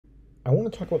I want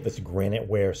to talk about this Granite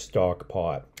Ware stock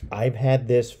pot. I've had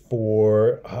this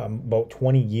for about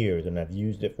 20 years and I've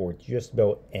used it for just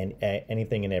about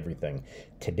anything and everything.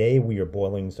 Today we are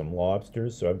boiling some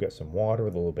lobsters, so I've got some water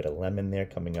with a little bit of lemon there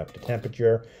coming up to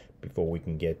temperature before we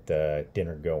can get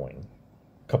dinner going.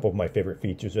 A couple of my favorite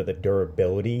features are the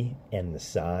durability and the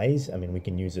size. I mean, we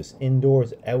can use this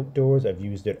indoors, outdoors. I've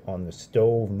used it on the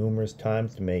stove numerous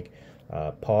times to make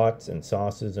pots and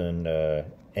sauces and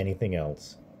anything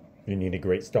else. If you need a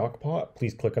great stock pot,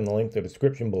 please click on the link in the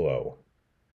description below.